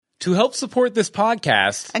To help support this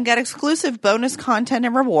podcast and get exclusive bonus content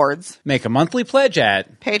and rewards, make a monthly pledge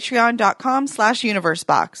at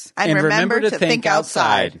patreon.com/universebox. And remember to think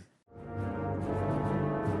outside.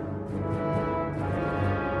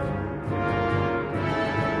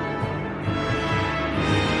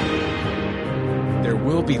 There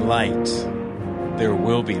will be light. There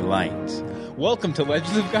will be light. Welcome to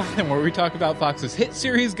Legends of Gotham, where we talk about Fox's hit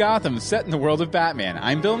series Gotham, set in the world of Batman.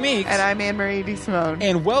 I'm Bill Meeks. And I'm Anne-Marie DeSimone.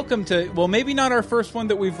 And welcome to, well, maybe not our first one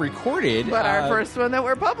that we've recorded. But our first one that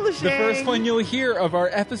we're publishing. The first one you'll hear of our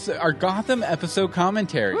episode, our Gotham episode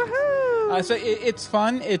commentary. Woohoo! So it's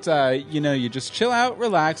fun. It's, you just chill out,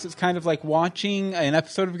 relax. It's kind of like watching an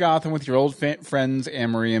episode of Gotham with your old friends,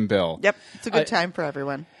 Anne-Marie and Bill. Yep. It's a good time for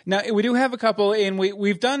everyone. Now, we do have a couple, and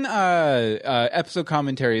we've done episode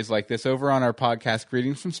commentaries like this over on our podcast,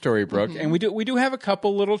 Greetings from Storybrooke, and we do have a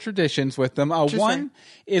couple little traditions with them. One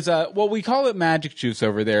is, we call it magic juice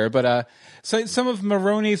over there, but so some of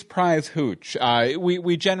Maroni's prize hooch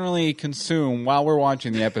we generally consume while we're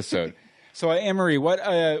watching the episode. So, Anne-Marie, what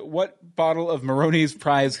bottle of Maroni's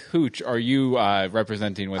prize hooch are you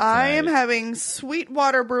representing with tonight? I am having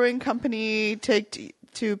Sweetwater Brewing Company Take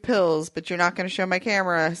Two pills, but you're not going to show my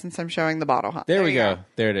camera since I'm showing the bottle. Huh? There we go.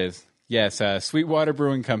 There it is. Yes, Sweetwater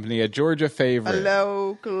Brewing Company, a Georgia favorite.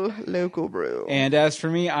 A local brew. And as for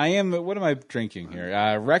me, I am, what am I drinking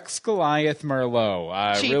here? Rex Goliath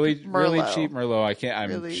Merlot. Cheap really Merlot. Cheap Merlot. I'm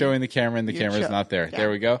really showing the camera and the camera's not there. Yeah.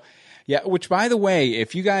 There we go. Yeah, which, by the way,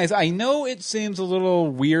 if you guys, I know it seems a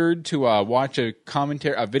little weird to watch a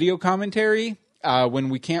video commentary when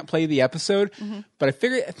we can't play the episode, but I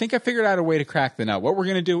think I figured out a way to crack the nut. What we're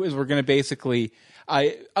going to do is we're going to basically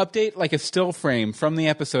update like a still frame from the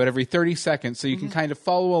episode every 30 seconds so you can kind of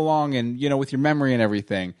follow along and, with your memory and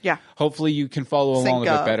everything. Yeah. Hopefully you can follow along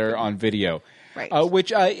a bit better on video. Right.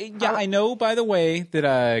 I know, by the way,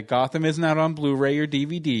 that Gotham isn't out on Blu-ray or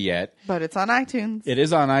DVD yet. But it's on iTunes. It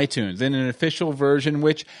is on iTunes in an official version,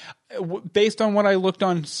 which, based on what I looked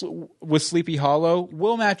on with Sleepy Hollow,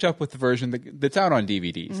 will match up with the version that's out on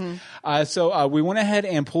DVDs. So we went ahead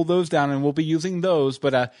and pulled those down, and we'll be using those.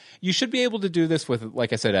 But you should be able to do this with,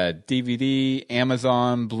 like I said, a DVD,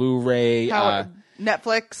 Amazon, Blu-ray.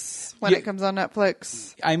 Netflix, when it comes on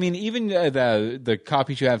Netflix. I mean, even the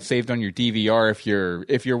copies you have saved on your DVR,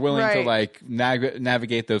 if you're willing to like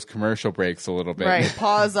navigate those commercial breaks a little bit, right?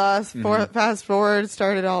 Pause us, fast forward,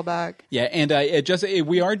 start it all back. Yeah, and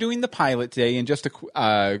we are doing the pilot today, and just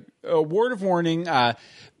a word of warning.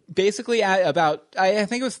 Basically, I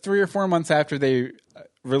think it was 3 or 4 months after they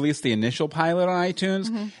released the initial pilot on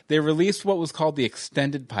iTunes, they released what was called the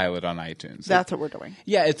extended pilot on iTunes. That's what we're doing.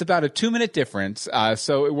 Yeah, it's about a 2-minute difference.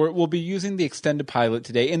 So we'll be using the extended pilot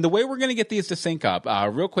today. And the way we're going to get these to sync up,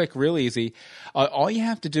 real quick, real easy, all you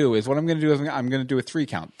have to do is what I'm going to do is I'm going to do a 3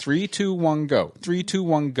 count. 3, 2, 1, go. 3, 2,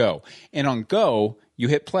 1, go. And on go, you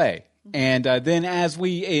hit play. And then as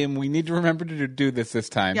we need to remember to do this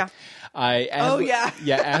time. Yeah.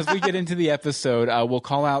 As we get into the episode, we'll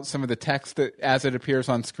call out some of the text that as it appears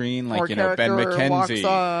on screen, like Ben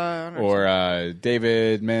McKenzie or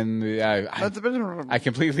David I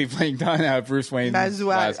completely blanked on Bruce Wayne's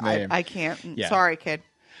last name. I can't. Yeah. Sorry, kid.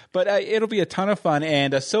 But it'll be a ton of fun,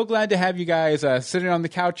 and so glad to have you guys sitting on the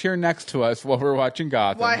couch here next to us while we're watching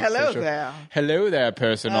Gotham. Why, hello there. Hello there,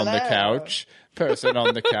 person on the couch. Person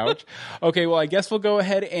on the couch. Okay, well, I guess we'll go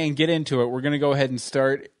ahead and get into it. We're going to go ahead and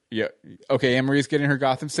start. Yeah. Okay, Anne-Marie's getting her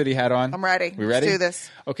Gotham City hat on. I'm ready. We ready? Let's do this.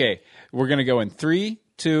 Okay, we're going to go in 3,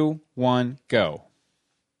 2, 1, go.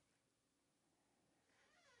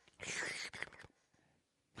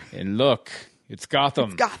 And look, it's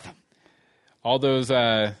Gotham. It's Gotham. All those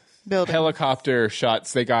helicopter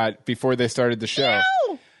shots they got before they started the show.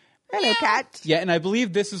 Meow! Hello, Cat. Yeah, and I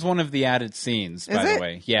believe this is one of the added scenes, by the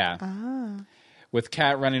way. Yeah. Ah. With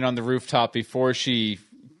Cat running on the rooftop before she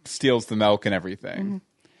steals the milk and everything.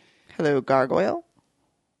 Hello, Gargoyle.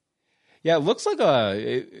 Yeah, it looks like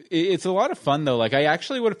it's a lot of fun, though. Like, I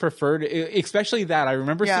actually would have preferred, especially that. I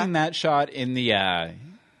remember seeing that shot in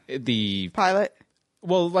the pilot.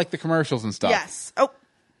 Well, like the commercials and stuff. Yes. Oh.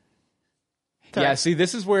 Sorry. Yeah, see,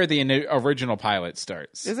 this is where the original pilot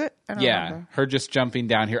starts. Is it? I don't remember. Her just jumping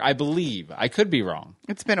down here. I believe. I could be wrong.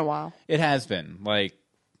 It's been a while. It has been. Like,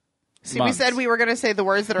 see, months. We said we were going to say the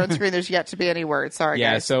words that are on screen. There's yet to be any words. Sorry, guys.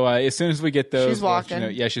 Yeah, so as soon as we get those... She's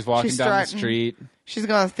walking. She's walking down the street. She's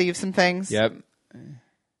going to thieve some things. Yep.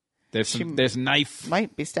 There's a knife.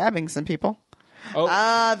 Might be stabbing some people.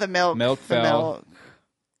 Oh. The milk. Milk fell.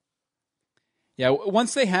 Yeah,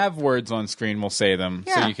 once they have words on screen, we'll say them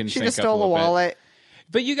so you can she sync just up a stole little a wallet. Bit.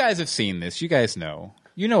 But you guys have seen this. You guys know.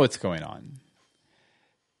 You know what's going on.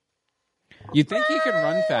 You'd think he could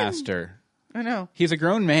run faster. I know. He's a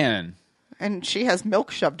grown man. And she has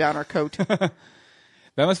milk shoved down her coat. That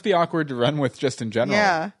must be awkward to run with just in general.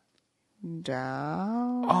 Yeah.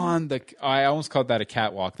 Down. I almost called that a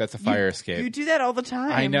catwalk. That's a fire escape. You do that all the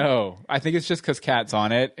time. I know. I think it's just because Kat's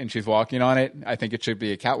on it and she's walking on it. I think it should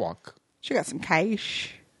be a catwalk. She got some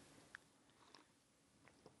cash.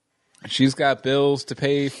 She's got bills to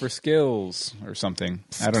pay for skills or something.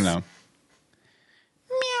 I don't know.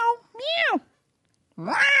 Meow. Meow.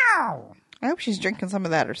 Wow. I hope she's drinking some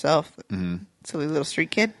of that herself. Mm-hmm. Silly little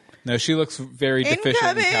street kid. No, she looks very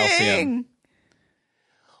deficient in calcium.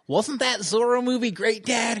 Wasn't that Zorro movie great,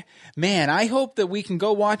 Dad? Man, I hope that we can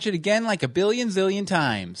go watch it again like a billion zillion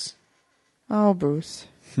times. Oh, Bruce.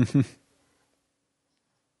 It's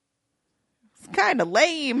kind of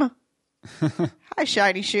lame. Hi,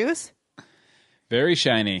 shiny shoes. Very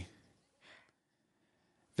shiny.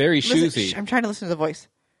 Very shoesy. I'm trying to listen to the voice.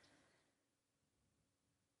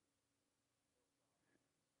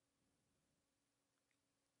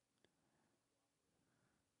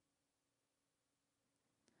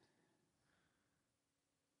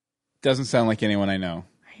 Doesn't sound like anyone I know.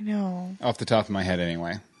 I know. Off the top of my head,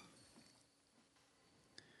 anyway.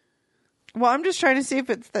 Well, I'm just trying to see if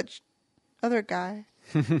it's that other guy.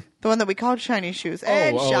 The one that we called Shiny Shoes.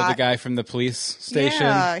 And shot. The guy from the police station?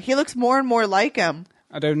 Yeah, he looks more and more like him.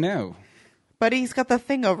 I don't know. But he's got the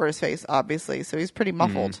thing over his face, obviously, so he's pretty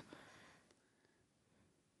muffled.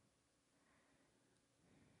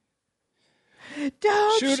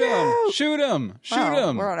 Don't shoot! Shoot him! Shoot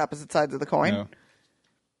him! We're on opposite sides of the coin. No.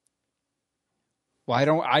 Well,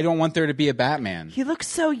 I don't want there to be a Batman. He looks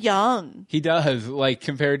so young. He does, like,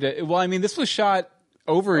 compared to... Well, I mean, this was shot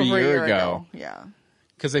over a year ago. Yeah.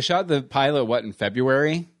 Because they shot the pilot, in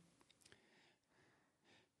February?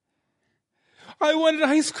 I wanted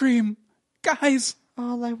ice cream. Guys.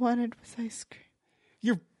 All I wanted was ice cream.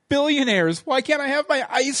 You're billionaires. Why can't I have my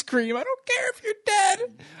ice cream? I don't care if you're dead.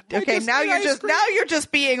 Okay, now you're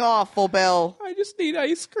just being awful, Bill. I just need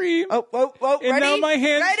ice cream. Oh, and ready? Now my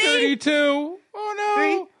hand's dirty too. Oh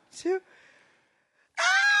no. 3, 2.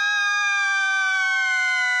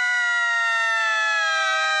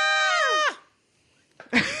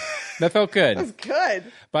 That felt good. That was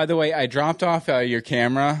good. By the way, I dropped off your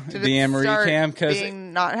camera, the Anne-Marie cam, because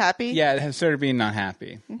being not happy. Yeah, it has started being not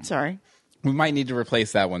happy. I'm sorry. We might need to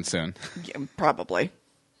replace that one soon. Yeah, probably.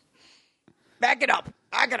 Back it up.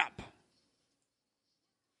 Back it up.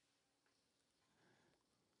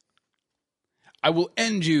 I will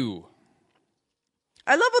end you.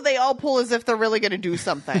 I love how they all pull as if they're really going to do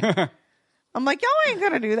something. I'm like, y'all ain't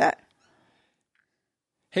going to do that.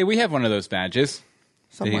 Hey, we have one of those badges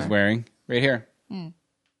that he's wearing right here.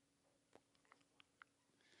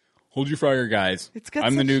 Hold your fire, guys.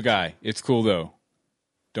 I'm the new guy. It's cool, though.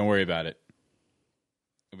 Don't worry about it.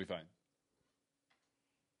 It'll be fine.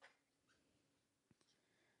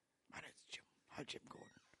 My name's Jim. Hi, Jim Gordon.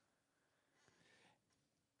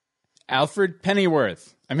 Alfred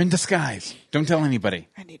Pennyworth. I'm in disguise. Don't tell anybody.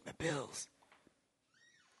 I need my pills.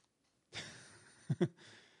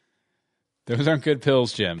 Those aren't good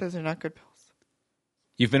pills, Jim. Those are not good pills.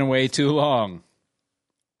 You've been away too long.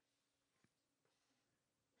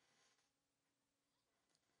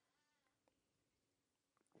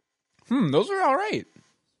 Those are all right.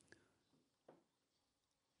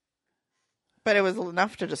 But it was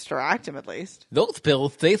enough to distract him, at least. Those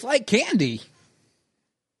pills taste like candy.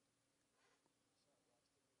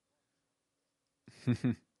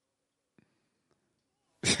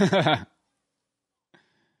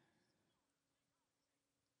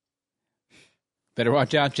 Better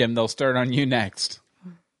watch out, Jim. They'll start on you next.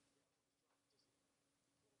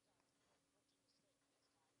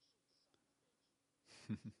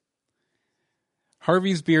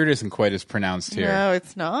 Harvey's beard isn't quite as pronounced here. No,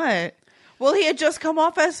 it's not. Well, he had just come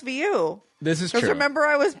off SVU. This is true. Because remember,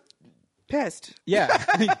 I was pissed. Yeah.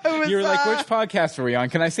 You were like, which podcast are we on?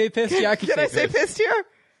 Can I say pissed? Yeah, I can I say pissed here?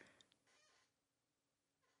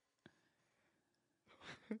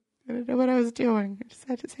 I didn't know what I was doing. I just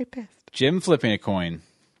had to say pissed. Jim flipping a coin.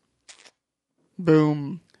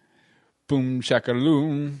 Boom. Boom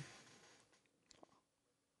shakaloo.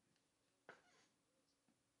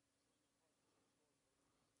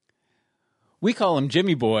 We call him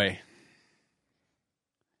Jimmy Boy.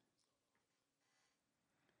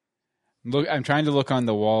 Look, I'm trying to look on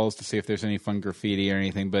the walls to see if there's any fun graffiti or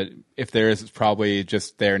anything, but if there is, it's probably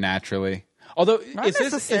just there naturally. Although, is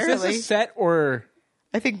this a set or...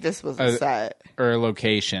 I think this was a set. Or a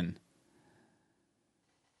location.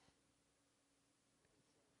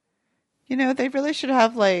 You know, they really should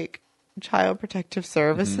have, Child Protective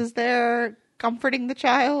Services there comforting the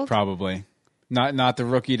child. Probably. Not the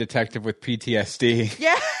rookie detective with PTSD.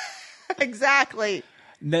 Yeah, exactly.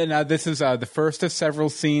 Now, this is the first of several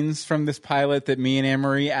scenes from this pilot that me and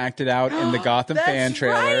Anne-Marie acted out in the Gotham fan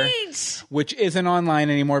trailer, right. which isn't online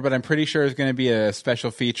anymore, but I'm pretty sure is going to be a special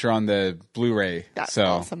feature on the Blu-ray. That's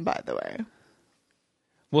awesome, by the way.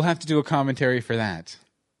 We'll have to do a commentary for that.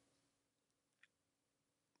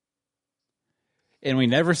 And we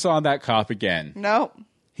never saw that cop again. No.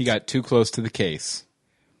 He got too close to the case.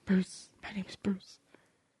 Bruce. My name is Bruce.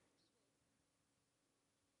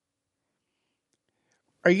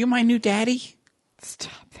 Are you my new daddy?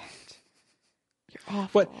 Stop that. You're awful.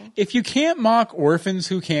 But if you can't mock orphans,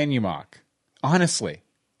 who can you mock? Honestly.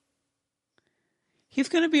 He's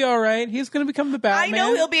going to be all right. He's going to become the Batman. I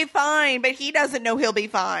know he'll be fine, but he doesn't know he'll be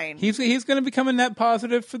fine. He's going to become a net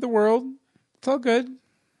positive for the world. It's all good.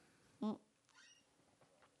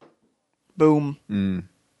 Boom.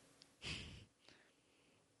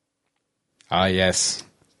 Ah, yes.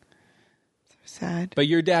 So sad. But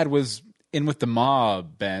your dad was in with the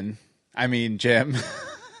mob, Ben. I mean, Jim.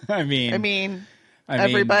 I mean,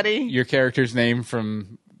 everybody. Your character's name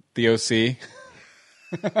from the OC.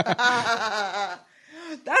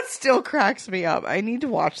 That still cracks me up. I need to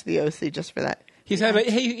watch the OC just for that. He's had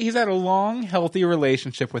a long, healthy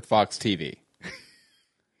relationship with Fox TV.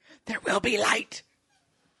 There will be light.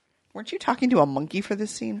 Weren't you talking to a monkey for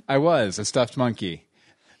this scene? I was a stuffed monkey.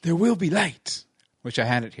 There will be light, which I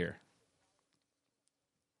had it here.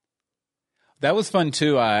 That was fun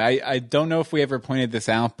too. I don't know if we ever pointed this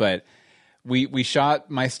out, but we shot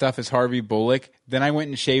my stuff as Harvey Bullock. Then I went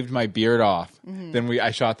and shaved my beard off. Mm-hmm. Then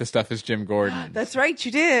I shot the stuff as Jim Gordon. That's right,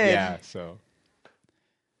 you did. Yeah, so.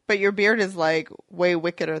 But your beard is like way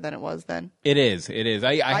wickeder than it was then. It is.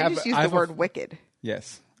 I just use the word wicked.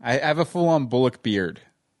 Yes. I have a full-on Bullock beard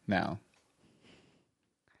now.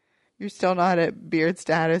 You're still not at beard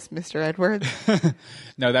status, Mr. Edwards?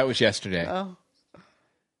 No, that was yesterday. Oh.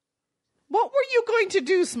 What were you going to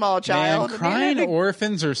do, small child? Man, crying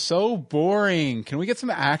orphans are so boring. Can we get some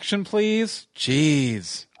action, please?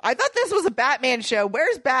 Jeez. I thought this was a Batman show.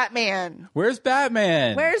 Where's Batman? Where's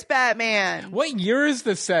Batman? Where's Batman? What year is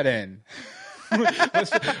this set in?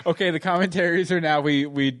 Okay, the commentaries are now we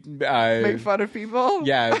make fun of people.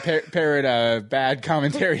 Yeah, parrot bad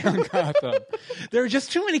commentary on Gotham. There are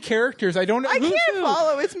just too many characters. I don't know. I can't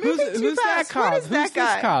follow. It's moving too fast. That cop? What is that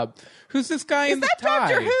guy? This cop? Who's this guy in the tie? Is that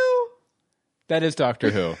Doctor Who? That is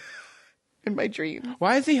Doctor Who. In my dream.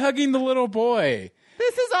 Why is he hugging the little boy?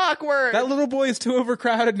 This is awkward. That little boy is too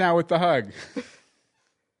overcrowded now with the hug.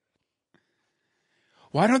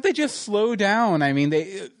 Why don't they just slow down? I mean,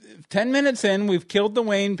 10 minutes in, we've killed the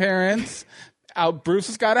Wayne parents. Bruce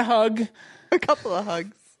has got a hug. A couple of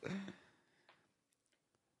hugs.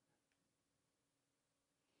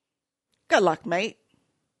 Good luck, mate.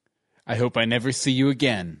 I hope I never see you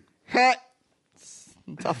again.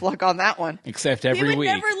 Tough luck on that one. Except every week. He would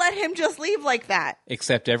never let him just leave like that.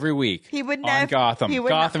 Except every week. He would never. On Gotham.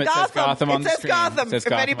 Gotham. It says Gotham on the screen. Gotham.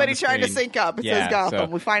 If anybody's trying to sync up, it says Gotham. So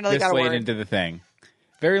we finally got a word. This laid into the thing.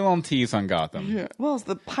 Very long tease on Gotham. Yeah. Well, it's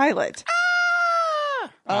the pilot.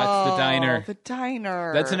 It's the diner. The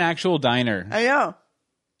diner. That's an actual diner. I know.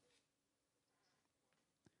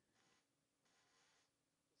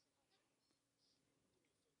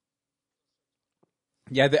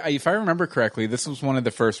 Yeah, if I remember correctly, this was one of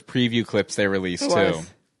the first preview clips they released, too.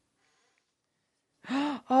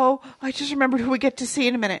 Oh, I just remembered who we get to see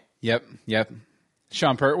in a minute. Yep.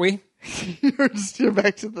 Sean Pertwee. You're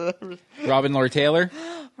back to the... Robin Lord Taylor.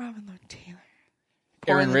 Robin Lord Taylor.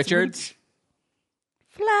 Aaron Richards.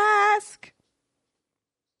 Flask.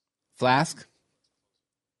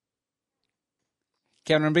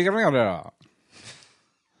 Kevin Big.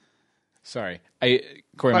 Sorry.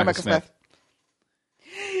 Corey Michael Smith.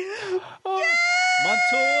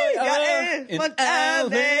 Montoya and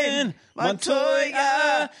Allen.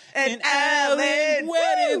 Montoya and Allen.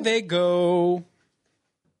 Where did they go?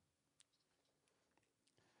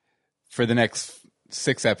 For the next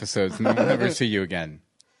 6 episodes, and then we'll never see you again.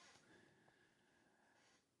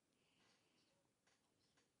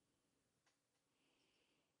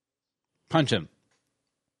 Punch him.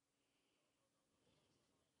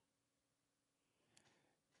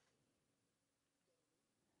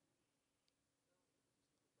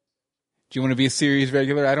 Do you want to be a series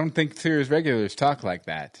regular? I don't think series regulars talk like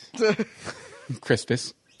that.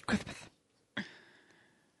 Crispus.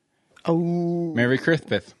 Oh. Merry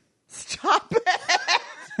Crispus. Stop it.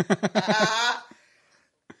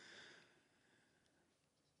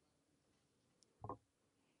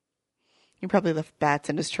 He probably left bats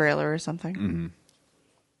in his trailer or something. Mm-hmm.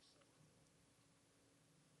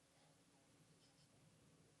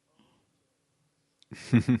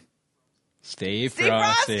 Stay Steve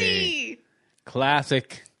Frosty.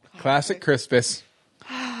 Frosty! Classic Crispus.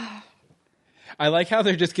 I like how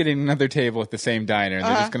they're just getting another table at the same diner, and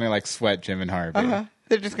they're just going to like sweat Jim and Harvey.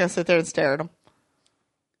 They're just going to sit there and stare at him.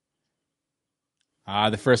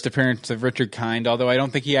 The first appearance of Richard Kind, although I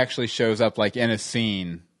don't think he actually shows up like in a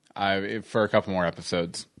scene for a couple more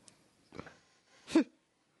episodes.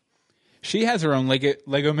 She has her own Lego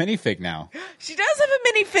minifig now. She does have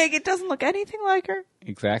a minifig. It doesn't look anything like her.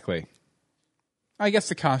 Exactly. I guess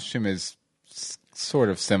the costume is sort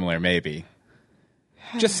of similar, maybe.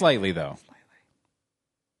 Just slightly, though.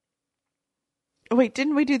 Oh, wait,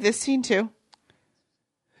 didn't we do this scene too?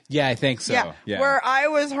 Yeah, I think so. Yeah. Where I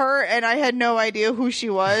was her and I had no idea who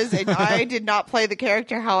she was, and I did not play the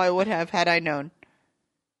character how I would have had I known.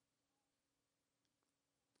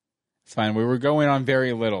 It's fine. We were going on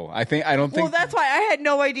very little. I don't think. Well, that's why I had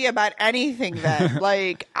no idea about anything then.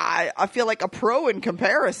 Like I feel like a pro in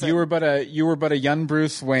comparison. You were but a young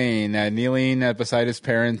Bruce Wayne kneeling beside his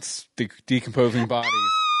parents' decomposing bodies,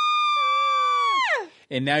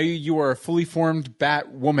 and now you are a fully formed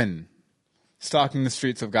Batwoman, stalking the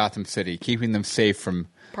streets of Gotham City, keeping them safe from.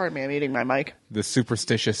 Pardon me, I'm eating my mic. The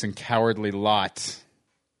superstitious and cowardly lot.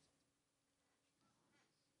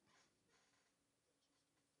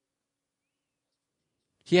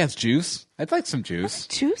 He has juice. I'd like some juice.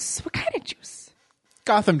 Juice? What kind of juice?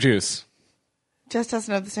 Gotham juice. Just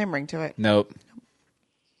doesn't have the same ring to it. Nope.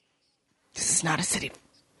 This is not a city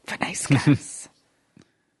for nice guys.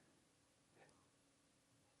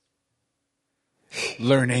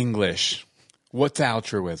 Learn English. What's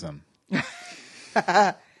altruism?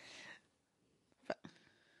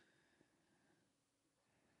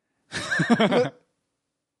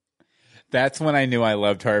 That's when I knew I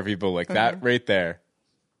loved Harvey Bullock. That right there.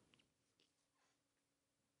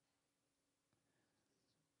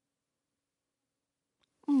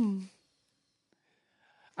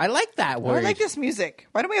 I like that word. I like this music.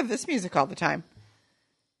 Why don't we have this music all the time?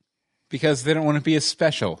 Because they don't want to be as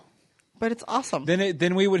special. But it's awesome.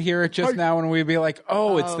 Then we would hear it just now and we'd be like,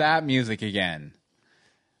 oh, it's that music again.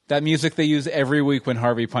 That music they use every week when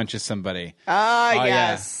Harvey punches somebody.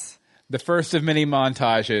 Yes. Yeah. The first of many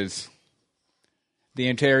montages. The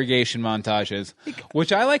interrogation montages.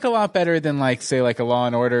 Which I like a lot better than like, say, like a Law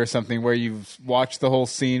and Order or something where you've watched the whole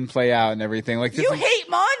scene play out and everything. Like this You hate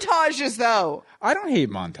montages, though. I don't hate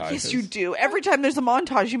montages. Yes, you do. Every time there's a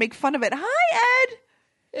montage, you make fun of it. Hi, Ed.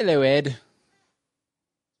 Hello, Ed.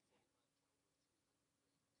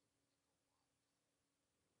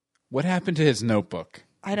 What happened to his notebook?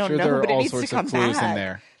 I don't sure know, there are but it all needs to sorts come of clues back. in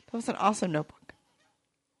there. That was an awesome notebook.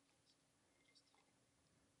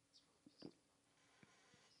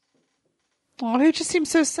 Oh, he just seems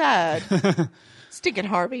so sad. Stinking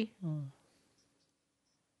Harvey.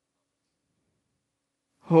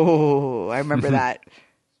 Oh, I remember that.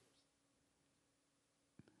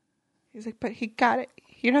 He's like, but he got it.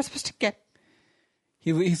 You're not supposed to get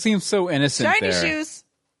He seems so innocent shiny there. shoes.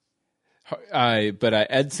 But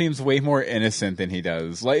Ed seems way more innocent than he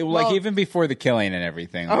does. Like even before the killing and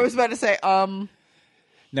everything. I was about to say, No,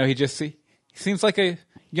 he seems like a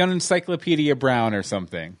young Encyclopedia Brown or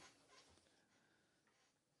something.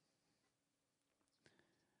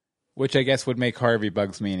 Which I guess would make Harvey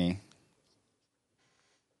Bugs Meany.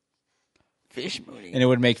 Fish Mooney. And it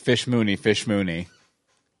would make Fish Mooney.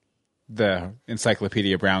 The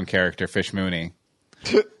Encyclopedia Brown character, Fish Mooney.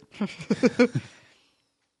 Fish.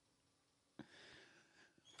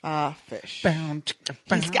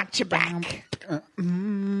 He's got your back.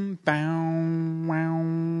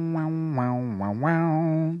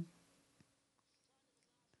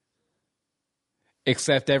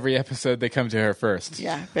 Except every episode they come to her first.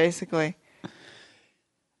 Yeah, basically.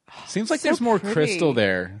 Seems like So there's more pretty. crystal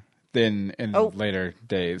there than in later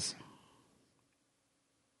days.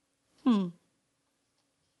 The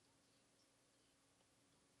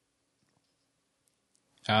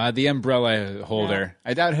umbrella holder.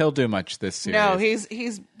 I doubt he'll do much this series. No, he's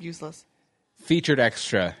useless. Featured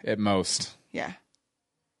extra at most. Yeah.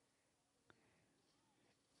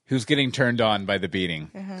 Who's getting turned on by the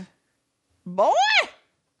beating. Boy!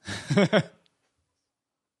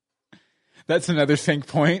 That's another sync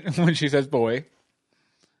point when she says boy.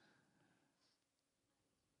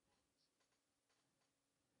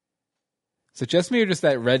 So just me or just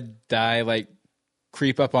that red dye like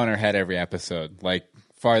creep up on her head every episode, like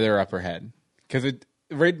farther up her head? Because it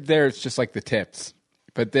right there it's just like the tips.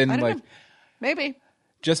 But then I don't like know. Maybe.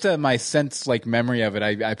 just my sense like memory of it,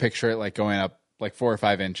 I picture it like going up like 4 or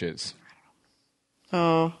 5 inches.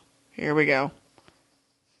 Oh, here we go.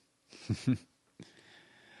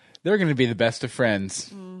 They're going to be the best of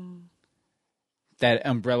friends. that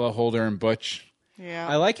umbrella holder in Butch. Yeah.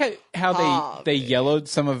 I like how they yellowed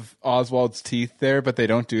some of Oswald's teeth there, but they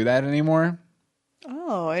don't do that anymore.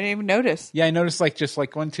 Oh, I didn't even notice. Yeah, I noticed just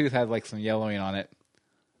one tooth had some yellowing on it.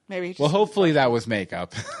 Maybe. Well, hopefully that was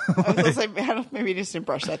makeup. I was gonna say, maybe he just didn't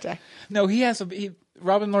brush that day. No,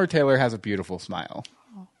 Robin Lord Taylor has a beautiful smile.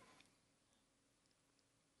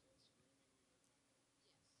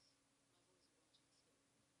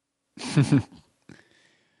 Oh.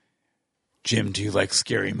 Jim, do you like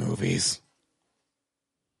scary movies?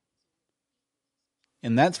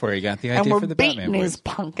 And that's where he got the idea for the Batman beating his voice.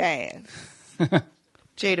 punk ass.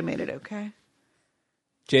 Jada made it okay.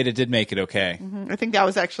 Jada did make it okay. I think that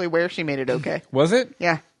was actually where she made it okay. Was it?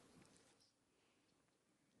 Yeah.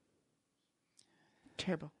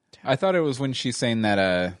 Terrible. I thought it was when she sang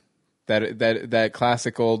that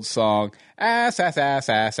classic old song, ass, ass, ass,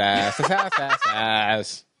 ass, ass, ass, ass, ass,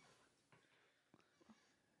 ass.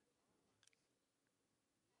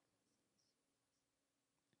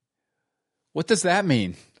 What does that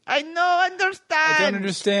mean? I understand. I don't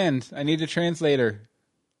understand. I need a translator.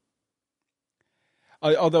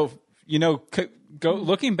 Although,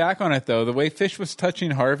 looking back on it, though, the way Fish was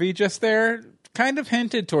touching Harvey just there kind of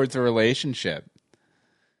hinted towards a relationship.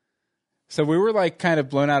 So we were kind of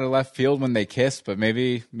blown out of left field when they kissed, but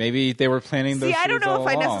maybe they were planning those. See, I don't know if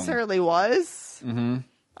I along. necessarily was. Mm-hmm.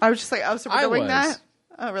 I was just I was doing that.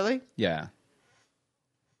 Oh, really? Yeah.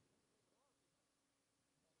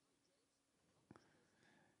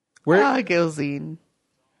 Gilzine.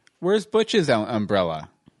 Where's Butch's umbrella?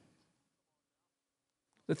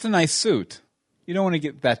 That's a nice suit. You don't want to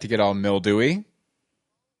get that to get all mildewy.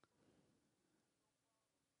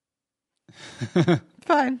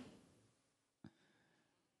 Fine.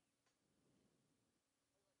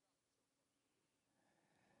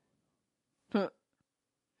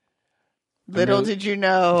 Little did you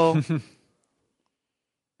know.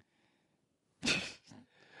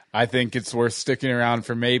 I think it's worth sticking around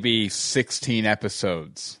for maybe 16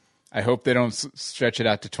 episodes. I hope they don't stretch it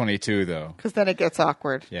out to 22, though. Because then it gets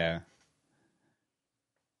awkward. Yeah.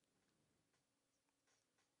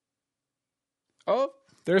 Oh,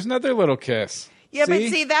 there's another little kiss. Yeah, but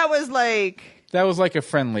see, that was That was like a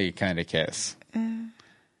friendly kind of kiss.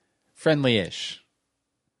 Friendly-ish.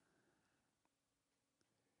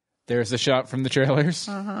 There's a shot from the trailers.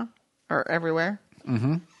 Uh-huh. Or everywhere.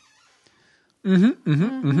 Mm-hmm.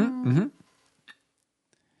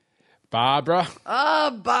 Barbara.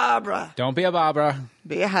 Oh, Barbara. Don't be a Barbara.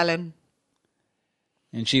 Be a Helen.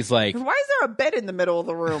 And she's like... Why is there a bed in the middle of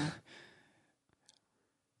the room?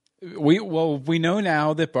 We know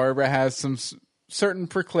now that Barbara has some certain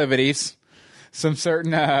proclivities, some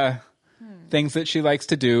certain things that she likes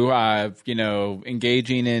to do.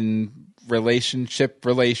 Engaging in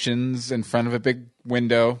relations in front of a big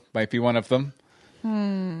window might be one of them.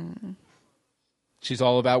 She's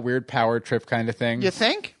all about weird power trip kind of things. You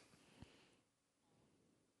think?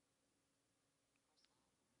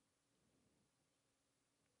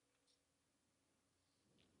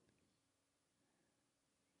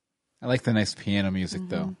 I like the nice piano music,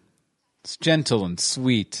 though. It's gentle and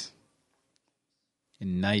sweet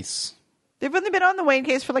and nice. They've only been on the Wayne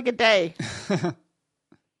case for a day.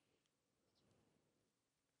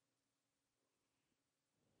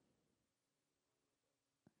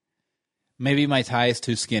 Maybe my tie is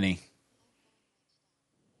too skinny.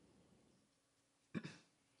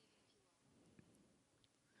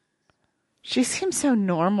 She seems so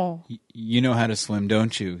normal. You know how to swim,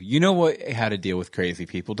 don't you? You know how to deal with crazy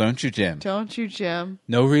people, don't you, Jim? Don't you, Jim?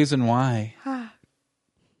 No reason why.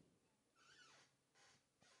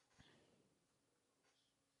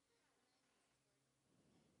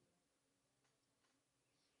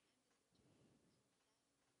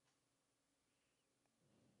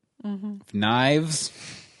 Knives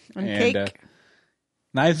and cake.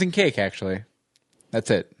 Knives and cake, actually.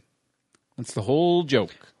 That's it. That's the whole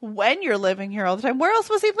joke. When you're living here all the time, where else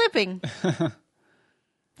was he living?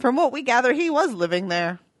 From what we gather, he was living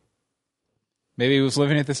there. Maybe he was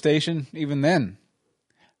living at the station even then.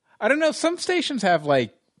 I don't know. Some stations have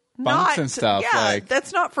bunks and stuff. Yeah,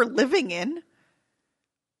 that's not for living in.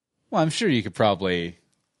 Well, I'm sure you could probably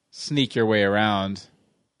sneak your way around.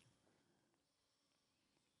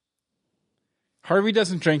 Harvey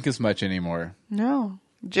doesn't drink as much anymore. No.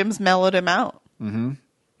 Jim's mellowed him out. Mm-hmm.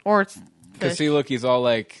 Or it's because he's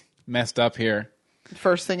all messed up here.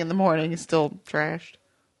 First thing in the morning, he's still trashed.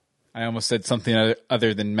 I almost said something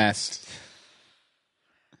other than messed.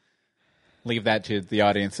 Leave that to the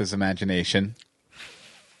audience's imagination.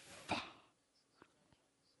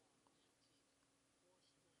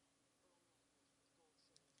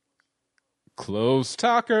 Close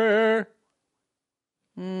talker.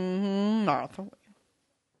 Martha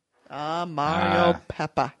Wayne. Mario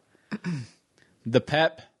Peppa. The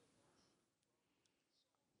Pep.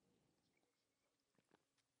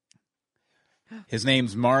 His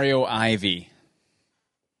name's Mario Ivy.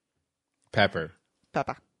 Pepper.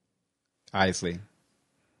 Isley.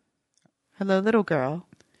 Hello, little girl.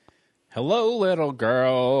 Hello, little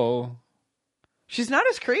girl. She's not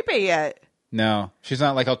as creepy yet. No, she's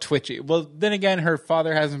not like all twitchy. Well, then again, her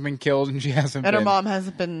father hasn't been killed and she hasn't And been... her mom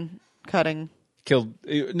hasn't been cutting. Killed.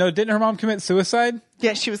 No, didn't her mom commit suicide?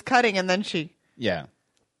 Yeah, she was cutting and then she... Yeah.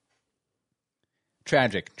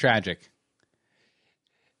 Tragic.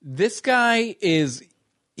 This guy is...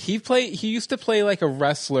 He used to play like a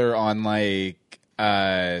wrestler on like...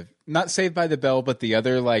 not Saved by the Bell, but the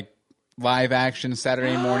other like live action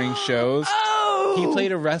Saturday morning shows. Oh! He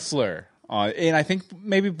played a wrestler on... And I think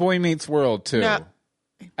maybe Boy Meets World too. No.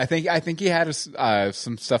 I think he had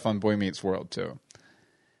some stuff on Boy Meets World too.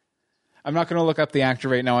 I'm not going to look up the actor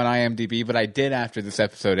right now on IMDb, but I did after this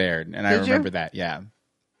episode aired, and I remember that. Yeah,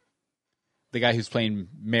 the guy who's playing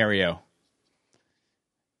Mario.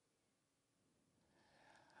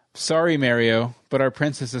 Sorry, Mario, but our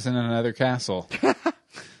princess is in another castle.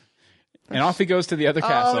 And off he goes to the other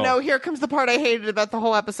castle. Oh no! Here comes the part I hated about the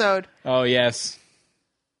whole episode. Oh yes,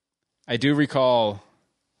 I do recall.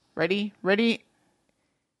 Ready,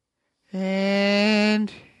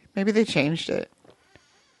 and maybe they changed it.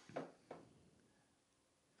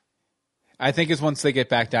 I think it's once they get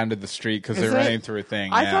back down to the street because they're running through a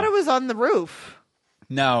thing. I thought it was on the roof.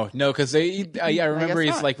 No, because I remember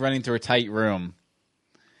he's not. like running through a tight room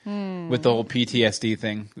with the whole PTSD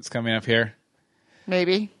thing that's coming up here.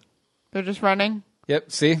 Maybe they're just running.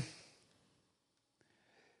 Yep. See,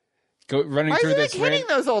 running Why through is he this like hitting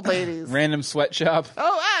those old ladies? random sweatshop.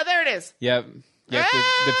 Oh, there it is. Yep. The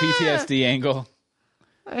PTSD angle.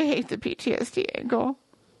 I hate the PTSD angle.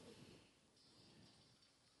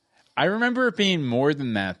 I remember it being more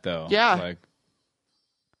than that, though. Yeah. Like,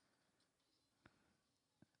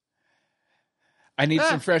 I need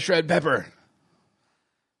some fresh red pepper.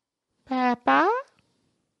 Peppa?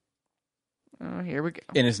 Oh, here we go.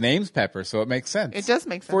 And his name's Pepper, so it makes sense. It does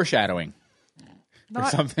make sense. Foreshadowing. Or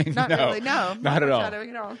something. Not No. really, no. Not at all.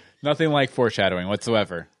 Foreshadowing at all. Nothing like foreshadowing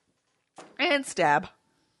whatsoever. And stab.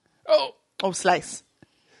 Oh! Oh, slice.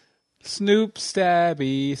 Snoop,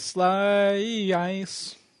 stabby,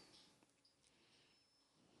 slice.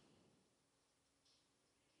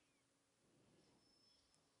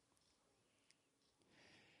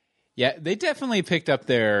 Yeah, they definitely picked up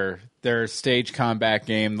their stage combat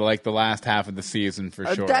game like the last half of the season for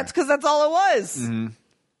sure. That's because that's all it was. Mm-hmm.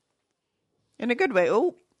 In a good way.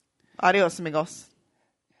 Oh, adios, amigos.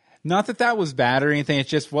 Not that was bad or anything. It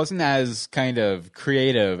just wasn't as kind of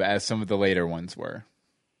creative as some of the later ones were.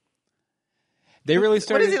 They really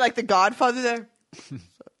started... What is he, like the Godfather there?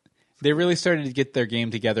 They really started to get their game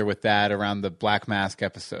together with that around the Black Mask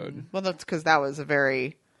episode. Well, that's because that was a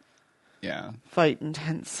very fight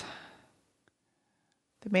intense.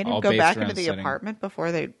 They made him go back into the apartment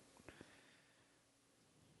before they...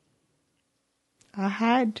 I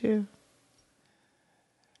had to.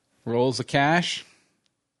 Rolls of cash.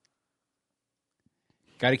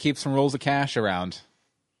 Got to keep some rolls of cash around.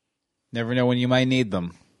 Never know when you might need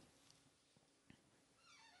them.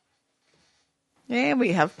 And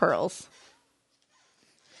we have pearls.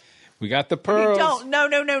 We got the pearls. Don't.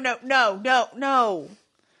 No.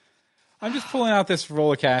 I'm just pulling out this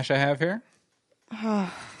roll of cash I have here.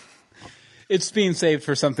 It's being saved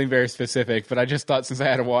for something very specific, but I just thought since I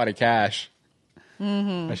had a wad of cash,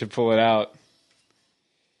 I should pull it out.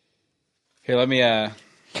 Here, let me...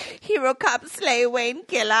 Hero, cop, slay, Wayne,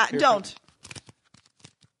 killer. Don't.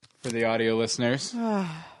 For the audio listeners.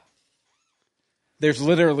 There's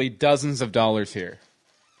literally dozens of dollars here.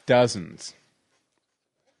 Dozens.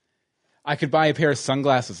 I could buy a pair of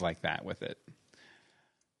sunglasses like that with it.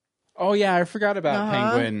 Oh, yeah, I forgot about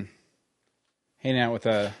Penguin hanging out with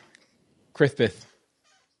a Crispith.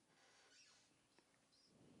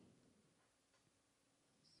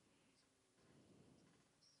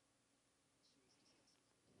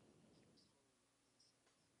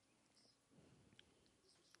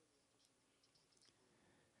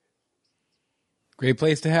 Great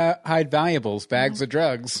place to hide valuables, bags of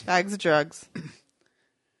drugs. Bags of drugs.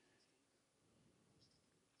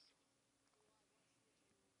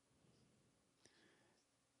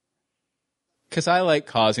 Because I like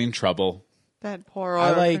causing trouble. That poor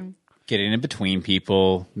I like orphan. getting in between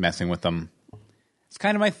people, messing with them. It's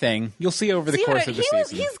kind of my thing. You'll see over the course of the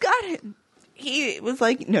season. He's got it. He was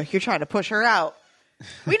like, no, you're trying to push her out.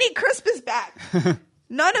 We need Crispus back.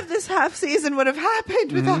 None of this half season would have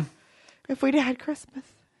happened without... if we'd had Christmas.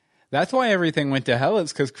 That's why everything went to hell.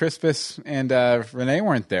 It's because Crispus and Renee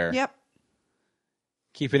weren't there. Yep.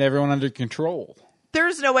 Keeping everyone under control.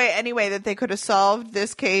 There's no way, anyway, that they could have solved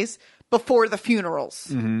this case before the funerals.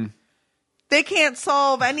 Mm-hmm. They can't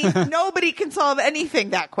solve any. Nobody can solve anything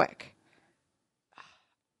that quick.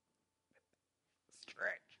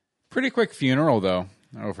 Pretty quick funeral, though,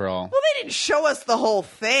 overall. Well, they didn't show us the whole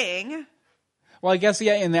thing. Well, I guess,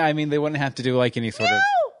 yeah, and I mean, they wouldn't have to do like any sort of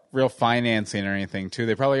real financing or anything, too.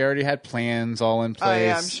 They probably already had plans all in place. Oh,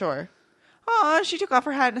 yeah, I'm sure. Aw, she took off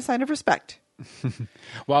her hat in a sign of respect.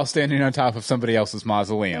 While standing on top of somebody else's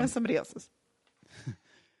mausoleum. Somebody else's.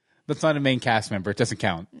 That's not a main cast member. It doesn't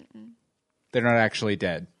count. Mm-mm. They're not actually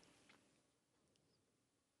dead.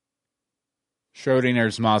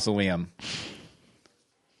 Schrodinger's mausoleum.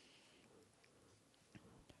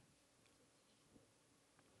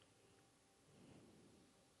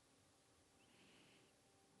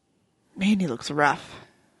 Man, he looks rough.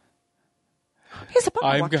 He's a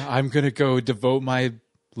I'm going to go devote my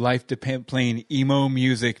life to playing emo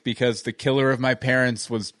music because the killer of my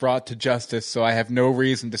parents was brought to justice, so I have no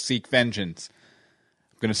reason to seek vengeance.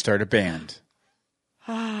 I'm going to start a band.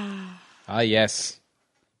 Yes.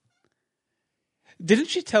 Didn't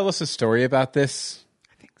she tell us a story about this?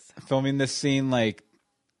 I think so. Filming this scene, like,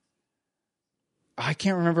 I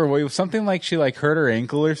can't remember what it was. Something like she like hurt her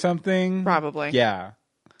ankle or something. Probably. Yeah.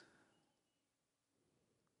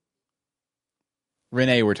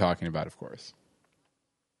 Renee we're talking about, of course.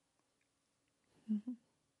 Mm-hmm.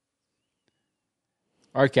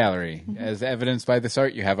 Art gallery, as evidenced by this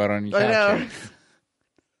art you have out on your couch.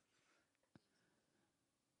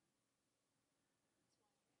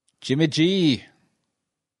 Jimmy G.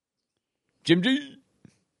 Jim G.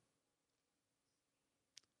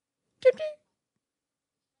 Jim G.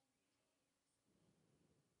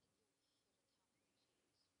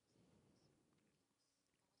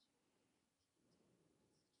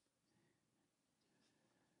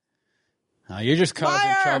 You're just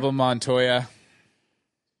causing trouble, Montoya.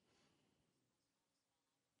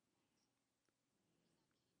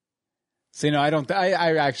 See, no,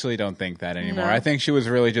 I actually don't think that anymore. No. I think she was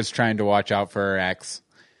really just trying to watch out for her ex.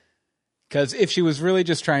 Because if she was really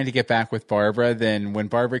just trying to get back with Barbara, then when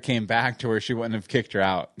Barbara came back to her, she wouldn't have kicked her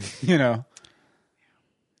out, you know?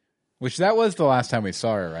 Which that was the last time we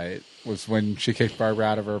saw her, right? Was when she kicked Barbara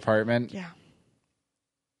out of her apartment. Yeah.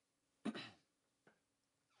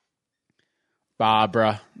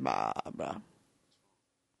 Barbara.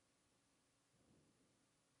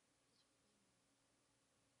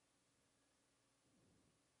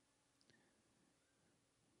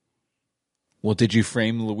 Well, did you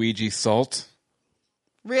frame Luigi Salt?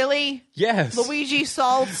 Really? Yes. Luigi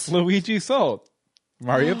Salt? Luigi Salt.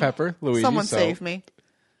 Mario Pepper, Luigi Someone Salt. save me.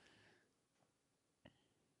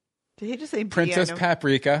 Did he just say Princess piano?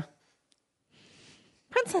 Paprika?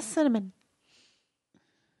 Princess Cinnamon.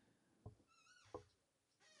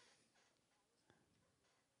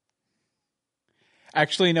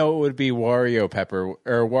 Actually, no, it would be Wario Pepper,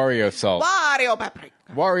 or Wario Salt. Wario Pepper.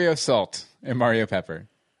 Wario Salt and Mario Pepper.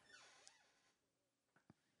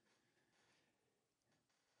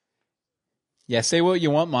 Yeah, say what you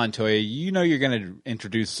want, Montoya. You know you're going to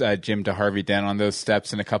introduce Jim to Harvey Dent on those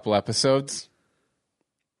steps in a couple episodes.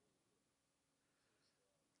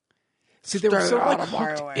 See, they were so like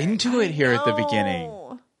hooked into it here at the beginning.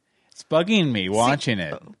 It's bugging me watching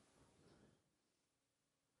it.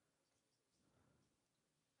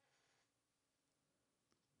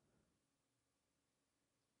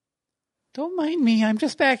 Don't mind me. I'm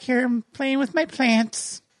just back here playing with my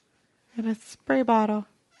plants. And a spray bottle.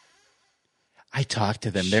 I talk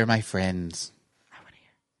to them. They're my friends. I want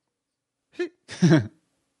to hear.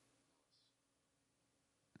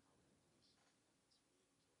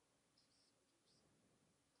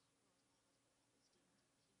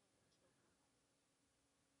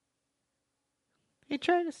 He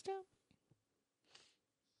tried to stop.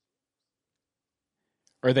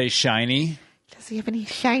 Are they shiny? Does he have any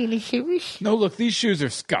shiny shoes? No, look, these shoes are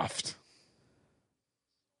scuffed.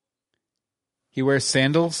 He wears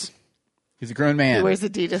sandals. He's a grown man. He wears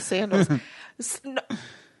Adidas sandals.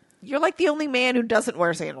 You're like the only man who doesn't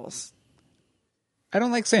wear sandals. I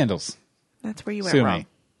don't like sandals. That's where you went Sue wrong. Me.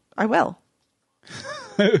 I will.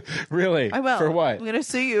 Really? I will. For what? I'm going to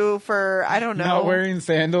sue you for, I don't know. Not wearing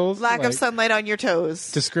sandals? Lack of sunlight on your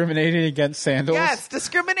toes. Discriminating against sandals? Yes,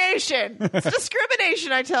 discrimination. It's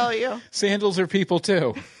discrimination, I tell you. Sandals are people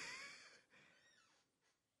too.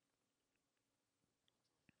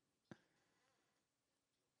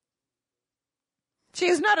 She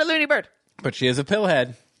is not a loony bird. But she is a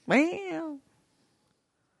pillhead. Well.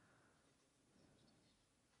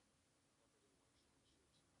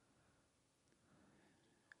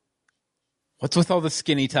 What's with all the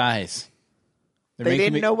skinny ties? They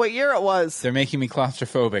didn't know what year it was. They're making me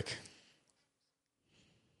claustrophobic.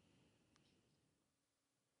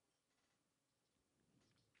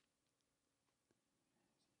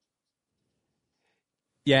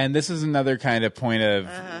 Yeah, and this is another kind of point of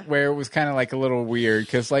where it was kind of like a little weird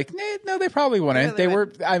because, like, no, they probably wouldn't. They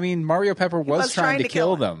were. I mean, Mario Pepper was trying to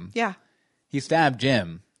kill them. Yeah, he stabbed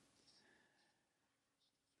Jim.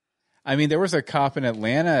 I mean, there was a cop in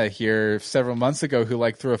Atlanta here several months ago who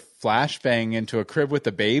like threw a flashbang into a crib with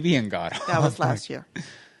a baby and got off. That was last year.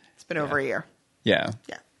 It's been over a year. Yeah,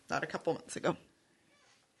 not a couple months ago.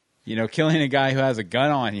 You know, killing a guy who has a gun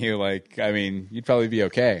on you, like, I mean, you'd probably be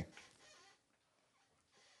okay.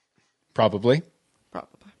 Probably.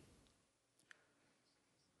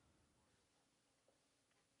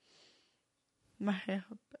 Mario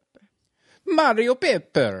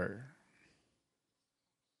Pepper.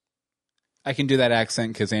 I can do that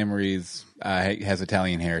accent because Anne-Marie's has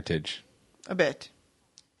Italian heritage. A bit.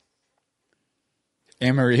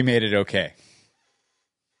 Anne-Marie made it okay.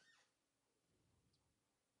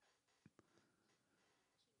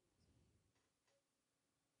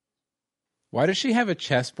 Why does she have a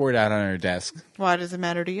chessboard out on her desk? Why does it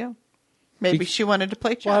matter to you? Maybe she wanted to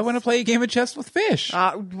play chess. Well, I want to play a game of chess with fish.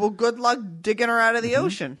 Well, good luck digging her out of the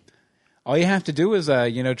ocean. All you have to do is,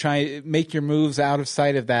 try make your moves out of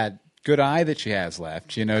sight of that good eye that she has left.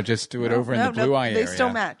 Just do it over in the blue eye area. They still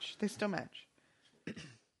match.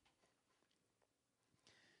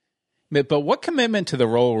 But what commitment to the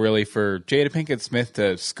role, really, for Jada Pinkett Smith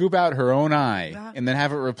to scoop out her own eye and then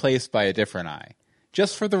have it replaced by a different eye,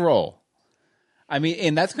 just for the role? I mean,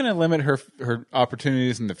 and that's going to limit her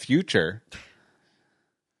opportunities in the future.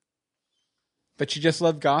 But she just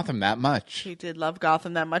loved Gotham that much. She did love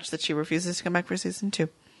Gotham that much that she refuses to come back for season 2.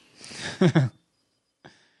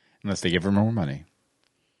 Unless they give her more money.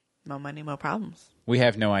 More money, more problems. We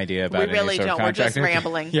have no idea about We really don't. We're just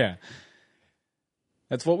rambling. Yeah.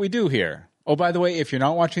 That's what we do here. Oh, by the way, if you're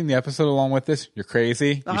not watching the episode along with this, you're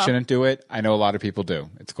crazy. You shouldn't do it. I know a lot of people do.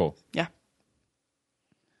 It's cool. Yeah.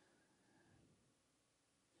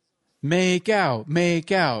 Make out.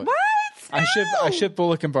 What? No. I ship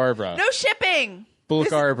Bullock and Barbara. No shipping.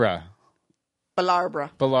 Bullock-Arbra. Balarbra.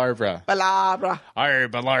 Arr,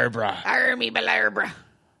 Balarbra. Army Balarbra.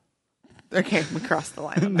 Okay, we crossed the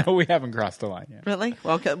line. No, we haven't crossed the line yet. Really?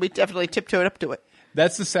 Well, we definitely tiptoed up to it.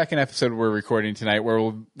 That's the second episode we're recording tonight where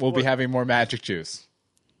we'll be having more magic juice.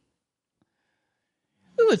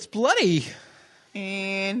 Ooh, it's bloody.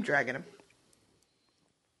 And dragging him.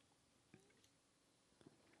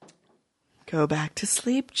 Go back to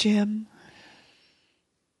sleep, Jim.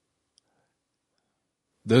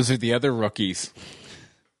 Those are the other rookies.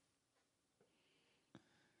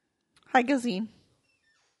 Hi, Gazine.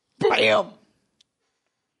 Bam!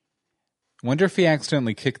 Wonder if he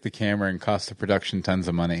accidentally kicked the camera and cost the production tons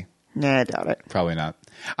of money. Nah, I doubt it. Probably not.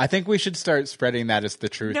 I think we should start spreading that as the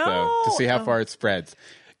truth, though, to see how far it spreads.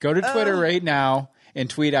 Go to Twitter right now and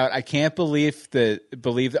tweet out, I can't believe that,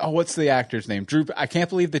 what's the actor's name? I can't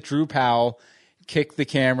believe that Drew Powell kicked the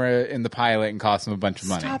camera in the pilot and cost him a bunch of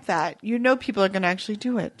money. Stop that. You know people are going to actually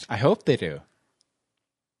do it. I hope they do.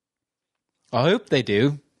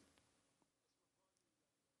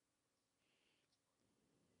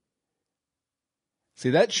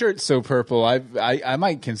 See, that shirt's so purple, I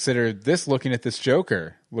might consider this looking at that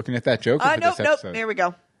Joker for this episode. Nope. There we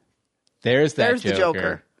go. There's the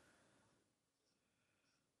Joker.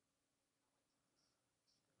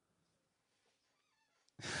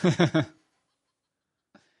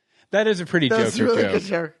 That is a pretty Joker really joke. Good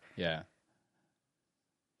joke. Yeah.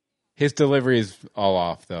 His delivery is all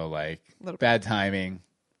off, though. Like, bad timing.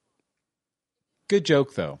 Good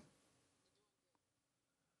joke, though.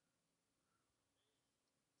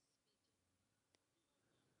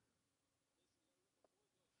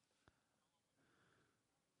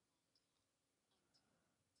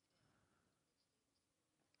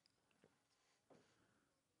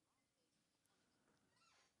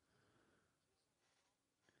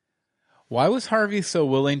 Why was Harvey so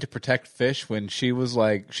willing to protect Fish when she was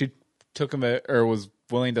like, she took him or was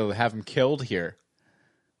willing to have him killed here?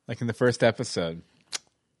 Like in the first episode.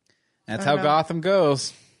 That's how Gotham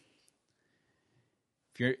goes.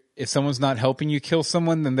 If someone's not helping you kill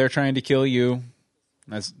someone, then they're trying to kill you.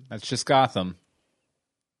 That's just Gotham.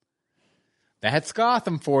 That's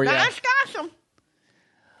Gotham for you. That's Gotham.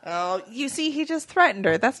 Oh, you see, he just threatened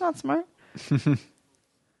her. That's not smart.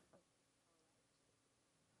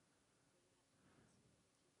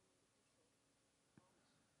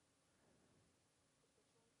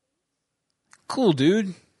 Cool,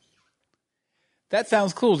 dude. That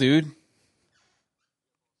sounds cool, dude.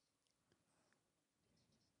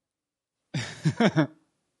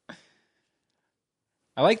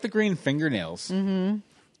 I like the green fingernails. Mm-hmm.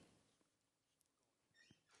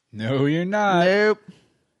 No, you're not. Nope.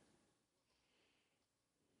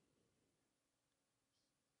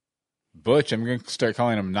 Butch, I'm going to start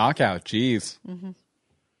calling him Knockout. Jeez. Mm-hmm.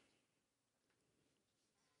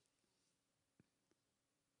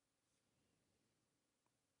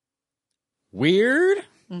 Weird,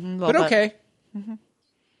 but okay. Mm-hmm.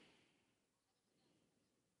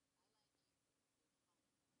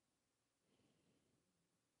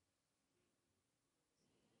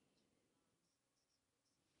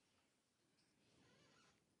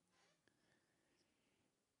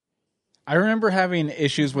 I remember having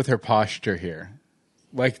issues with her posture here.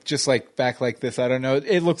 Like, just like back like this. I don't know.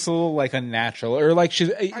 It looks a little like unnatural. Or like she's...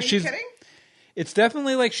 Are you kidding? It's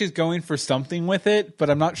definitely like she's going for something with it, but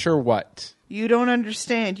I'm not sure what. You don't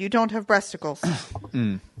understand. You don't have breasticles.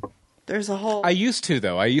 There's a whole... I used to,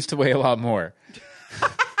 though. I used to weigh a lot more.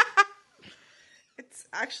 It's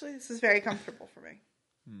actually, this is very comfortable for me.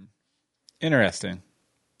 Interesting.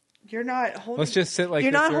 You're not holding... Let's just sit like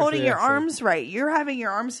You're this not the rest holding of the your episode. arms right. You're having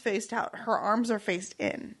your arms faced out. Her arms are faced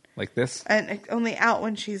in. Like this? And only out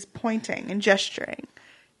when she's pointing and gesturing.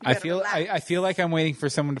 I feel like I'm waiting for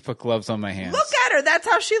someone to put gloves on my hands. Look at her. That's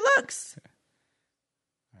how she looks.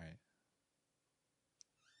 All right.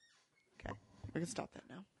 Okay. We can stop that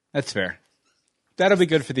now. That's fair. That'll be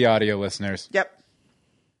good for the audio listeners. Yep.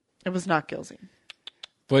 It was not Gilsey.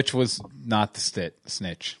 Butch was not the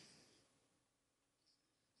snitch.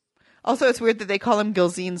 Also, it's weird that they call him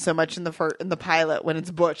Gilzine so much in the pilot when it's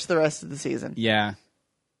Butch the rest of the season. Yeah.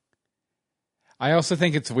 I also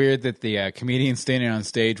think it's weird that the comedian's standing on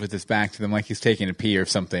stage with his back to them like he's taking a pee or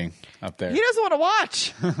something up there. He doesn't want to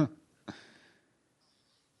watch.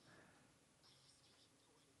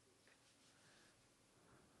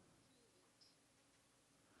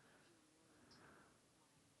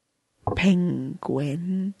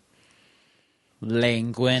 Penguin.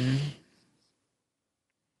 Languin.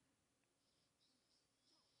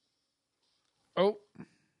 Oh.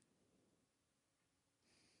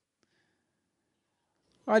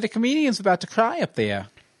 Oh, the comedian's about to cry up there.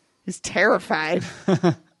 He's terrified.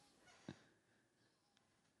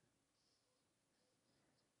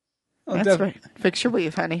 That's right. Fix your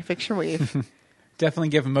weave, honey. Fix your weave. Definitely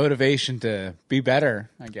give him motivation to be better,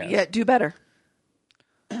 I guess. Yeah, do better.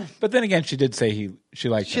 But then again, she did say she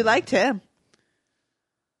liked him. She liked him.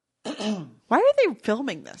 Why are they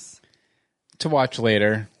filming this? To watch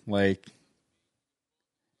later, like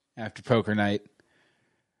after poker night.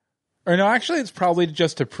 Or no, actually, it's probably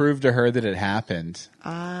just to prove to her that it happened.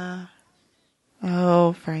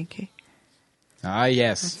 Oh, Frankie. Ah,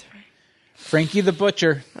 yes. That's right. Frankie the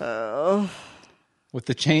Butcher. Oh. With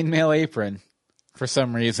the chainmail apron, for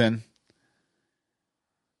some reason.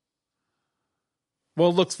 Well,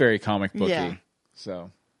 it looks very comic booky. Yeah. So.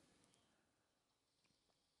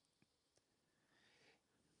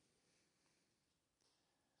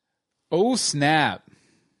 Oh, snap.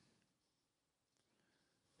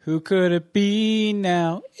 Who could it be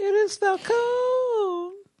now? It is Falcone.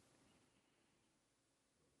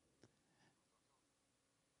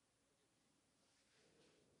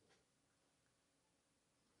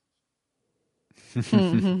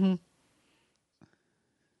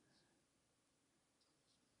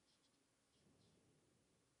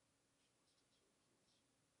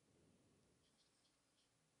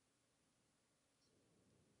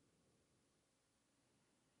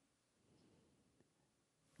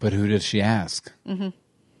 But who did she ask? Mm-hmm.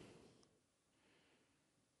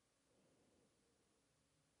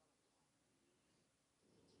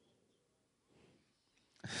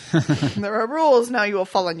 There are rules. Now you will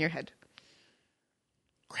fall on your head.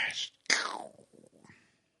 Crash.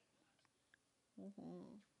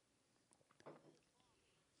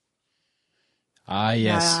 Ah,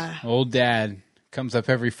 yes. Old Dad comes up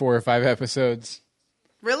every 4 or 5 episodes.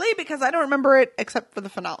 Really? Because I don't remember it except for the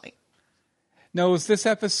finale. No, it was this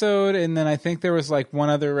episode, and then I think there was like one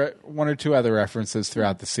or two other references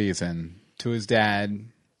throughout the season to his dad.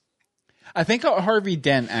 I think Harvey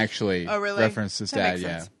Dent actually referenced his dad.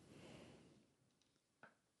 Yeah,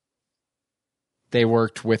 they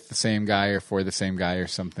worked with the same guy or for the same guy or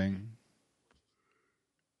something.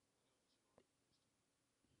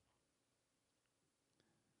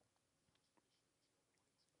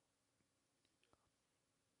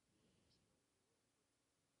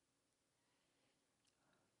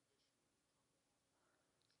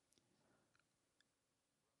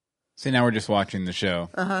 See, now we're just watching the show.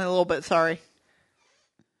 A little bit. Sorry.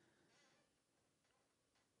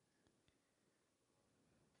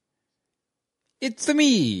 It's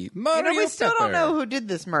me, Mario we still Pepper. don't know who did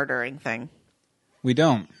this murdering thing. We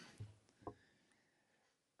don't.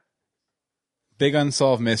 Big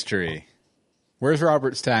unsolved mystery. Where's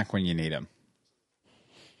Robert Stack when you need him?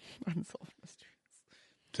 Unsolved mysteries.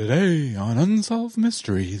 Today on Unsolved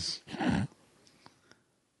Mysteries.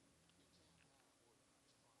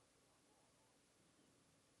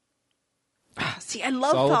 See, I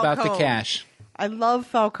love It's all Falcone. about the cash. I love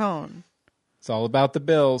Falcone. It's all about the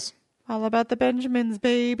bills. All about the Benjamins,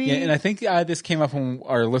 baby. Yeah, and I think this came up on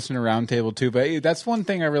our listener roundtable too. But that's one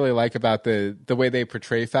thing I really like about the way they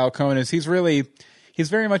portray Falcone is he's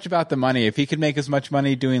very much about the money. If he could make as much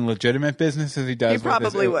money doing legitimate business as he does, He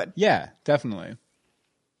probably would. Yeah, definitely.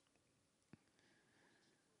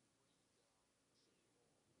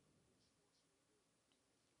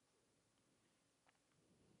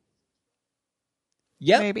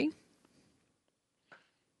 Yep. Maybe.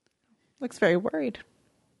 Looks very worried.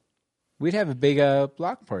 We'd have a big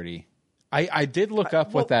block party. I did look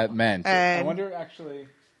up what that meant. I wonder actually.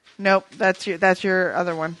 Nope, that's your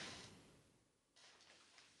other one.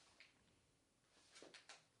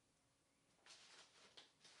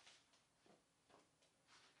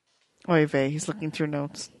 Oy vey, he's looking through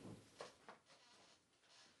notes.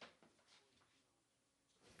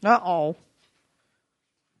 Uh-oh.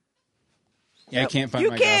 Yeah, I can't find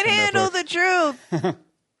You my can't Gotham handle notebook. the truth. I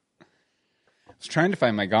was trying to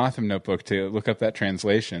find my Gotham notebook to look up that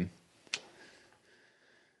translation.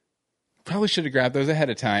 Probably should have grabbed those ahead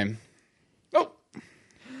of time. Oh!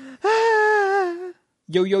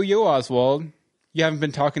 Yo, Oswald. You haven't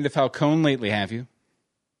been talking to Falcone lately, have you?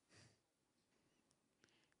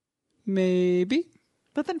 Maybe.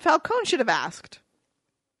 But then Falcone should have asked.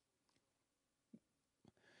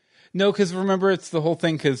 No, because remember, it's the whole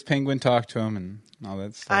thing because Penguin talked to him and all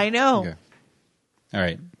that stuff. I know. Okay. All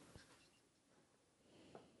right.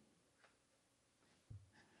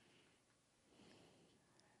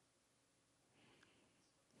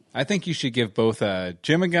 I think you should give both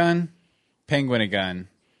Jim a gun, Penguin a gun.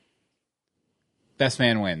 Best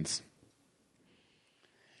man wins.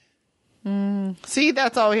 See,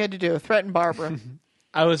 that's all we had to do. Threaten Barbara.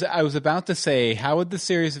 I was about to say, how would the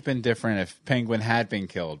series have been different if Penguin had been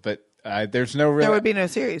killed? But there's no real. There would be no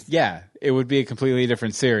series. Yeah, it would be a completely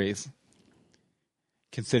different series.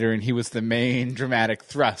 Considering he was the main dramatic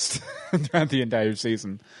thrust throughout the entire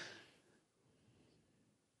season.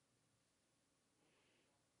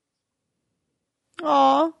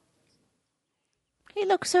 Aw. He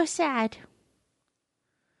looks so sad.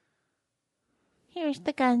 Here's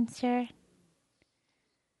the gun, sir.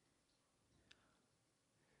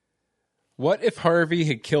 What if Harvey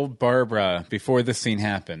had killed Barbara before this scene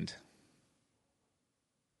happened?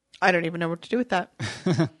 I don't even know what to do with that.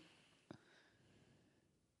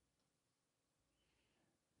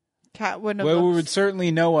 Cat wouldn't have. Well, we looked- would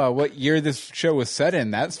certainly know what year this show was set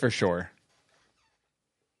in, that's for sure.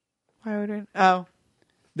 Why would it? Oh.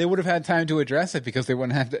 They would have had time to address it because they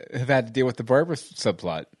wouldn't have had to deal with the Barbara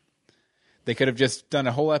subplot. They could have just done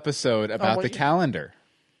a whole episode about well, the yeah. calendar.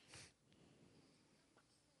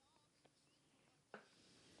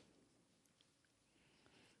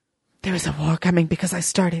 There is a war coming because I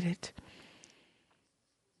started it.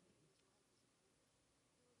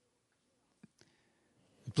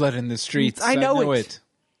 Blood in the streets. I know it.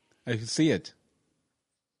 I can see it.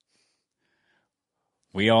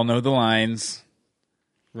 We all know the lines.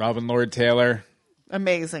 Robin Lord Taylor.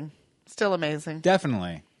 Amazing. Still amazing.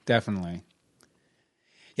 Definitely.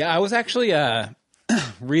 Yeah, I was actually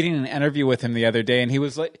reading an interview with him the other day, and he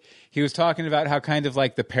was talking about how kind of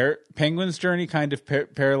like the Penguin's journey kind of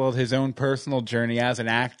paralleled his own personal journey as an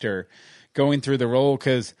actor going through the role,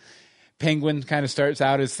 because Penguin kind of starts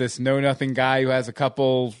out as this know-nothing guy who has a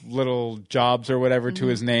couple little jobs or whatever to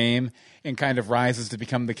his name and kind of rises to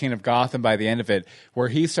become the king of Gotham by the end of it, where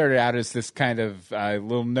he started out as this kind of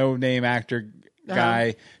little no-name actor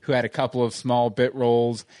guy who had a couple of small bit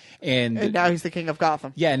roles. And now he's the king of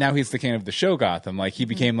Gotham. yeah, now he's the king of the show Gotham. Like, he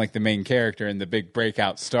became like the main character and the big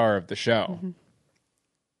breakout star of the show.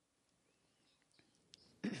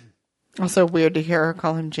 Also weird to hear her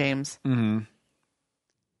call him James.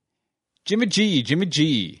 Jimmy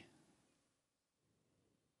G.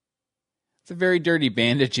 It's a very dirty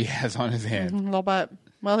bandage he has on his hand. A little bit.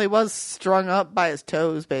 Well, he was strung up by his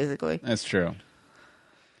toes, basically. That's true.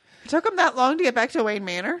 It took him that long to get back to Wayne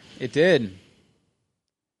Manor. It did.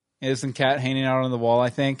 Isn't Cat hanging out on the wall, I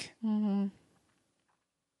think?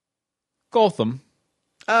 Gotham.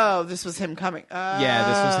 Oh, this was him coming. Yeah,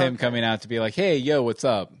 this was him coming out to be like, hey, yo, what's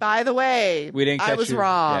up? By the way, We didn't I catch was you.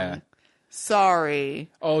 wrong. Yeah. Sorry.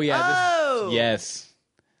 Oh, yeah. Oh! Yes.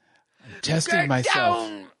 I'm testing Get myself.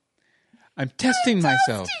 down. I'm testing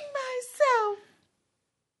myself. Testing myself.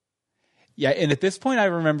 Yeah, and at this point, I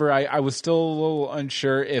remember I was still a little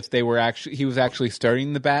unsure if he was actually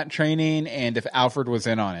starting the bat training and if Alfred was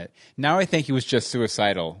in on it. Now I think he was just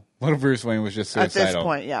suicidal. Little Bruce Wayne was just suicidal. At this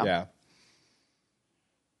point, yeah.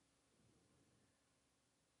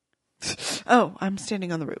 Yeah. Oh, I'm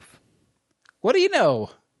standing on the roof. What do you know?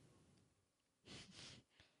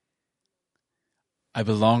 I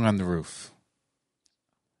belong on the roof.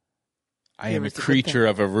 I am a creature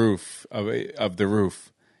of a roof, of the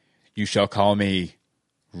roof. You shall call me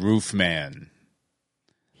Roof Man.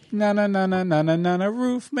 Na na na na na na na na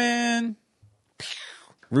Roof Man.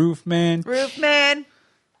 Roof Man. Roof Man.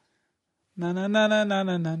 Na na na na na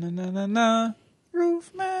na na na na na na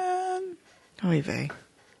Roof Man. Oy vey.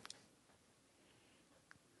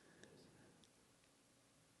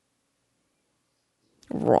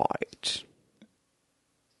 Right.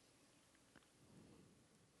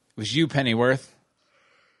 It was you, Pennyworth.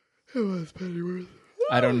 It was Pennyworth.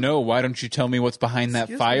 I don't know. Why don't you tell me what's behind that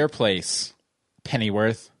fireplace,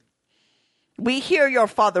 Pennyworth? We hear your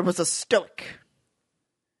father was a stoic.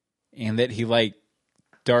 And that he liked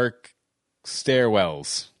dark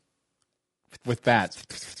stairwells with bats.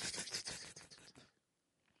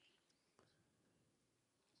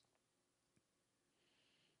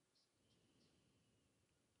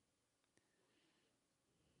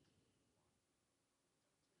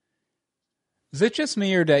 Is it just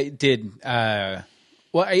me or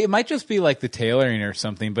well, it might just be like the tailoring or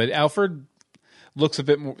something, but Alfred looks a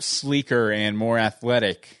bit more sleeker and more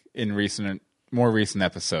athletic in more recent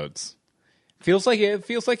episodes. Feels like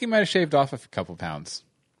he might have shaved off a couple pounds.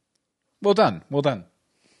 Well done.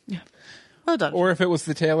 Yeah. Well done. Or if it was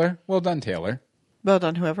the tailor, well done, Taylor. Well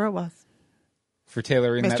done, whoever it was. For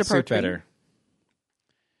tailoring Mr. that suit Pertwee. better.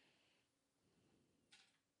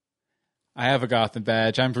 I have a Gotham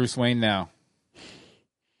badge. I'm Bruce Wayne now.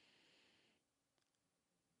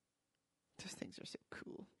 Those things are so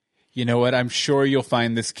cool. You know what? I'm sure you'll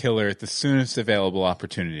find this killer at the soonest available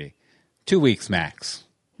opportunity. 2 weeks max.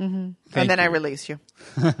 Mm-hmm. And then I release you.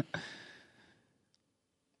 Meow.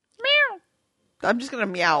 I'm just going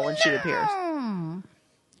to meow when she appears.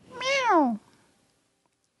 Meow.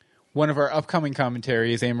 One of our upcoming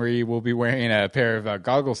commentaries, Amory will be wearing a pair of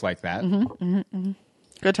goggles like that. Mm-hmm, mm-hmm, mm-hmm.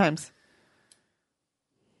 Good times.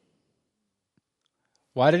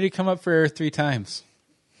 Why did he come up for air 3 times?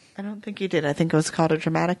 I don't think you did. I think it was called a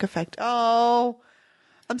dramatic effect. Oh,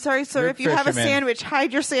 I'm sorry, sir. Rick if you have a Fisherman. sandwich,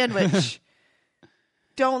 hide your sandwich.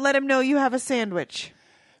 Don't let him know you have a sandwich.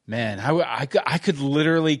 Man, I could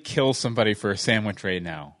literally kill somebody for a sandwich right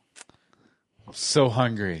now. I'm so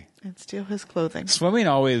hungry. And steal his clothing. Swimming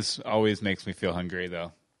always makes me feel hungry,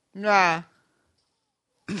 though. Ah.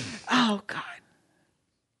 Oh, God.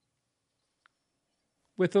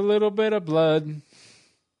 With a little bit of blood.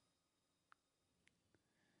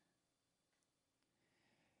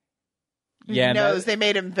 Yeah, Nose. They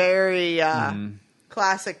made him very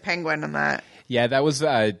classic penguin in that. Yeah, that was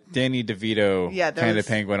Danny DeVito kind of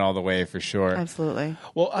penguin all the way for sure. Absolutely.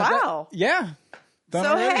 Well, wow. Yeah. Done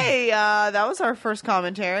So, already. hey, that was our first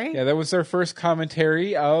commentary. Yeah, that was our first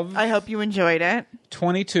commentary of I hope you enjoyed it.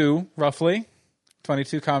 22, roughly.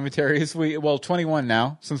 22 commentaries. 21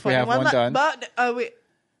 now, since we have one done. But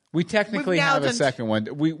We technically We've now have a done second one.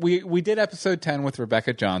 We did episode 10 with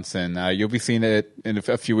Rebecca Johnson. You'll be seeing it in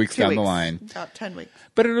a few weeks 2 down weeks. the line. About 10 weeks.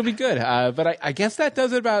 But it'll be good. But I guess that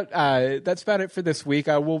does it about. That's about it for this week.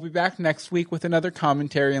 We'll be back next week with another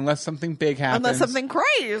commentary, unless something big happens. Unless something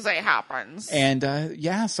crazy happens. And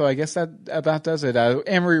so I guess that about does it.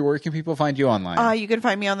 Amory, where can people find you online? You can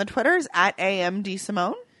find me on the Twitters at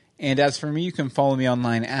AMDSimone. And as for me, you can follow me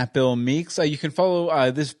online at Bill Meeks. You can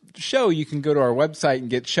follow this show. You can go to our website and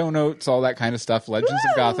get show notes, all that kind of stuff,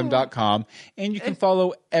 legendsofgotham.com. And you can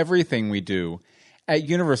follow everything we do at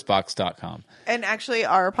universebox.com. And actually,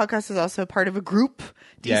 our podcast is also part of a group,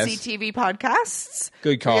 DC TV Podcasts.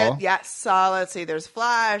 Good call. Yes. Let's see. There's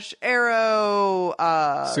Flash, Arrow,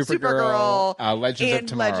 Supergirl, Legends and of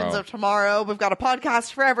Tomorrow. Legends of Tomorrow. We've got a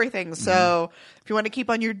podcast for everything. So if you want to keep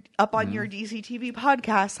on your DC TV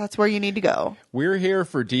podcast, that's where you need to go. We're here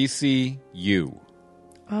for DCU.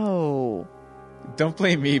 Oh. Don't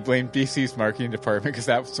blame me. Blame DC's marketing department, because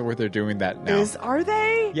that's where they're doing that now. Are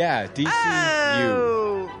they? Yeah, DCU.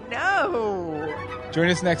 Oh, no. Join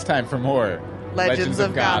us next time for more Legends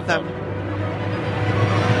of Gotham.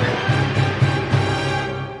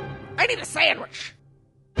 I need a sandwich.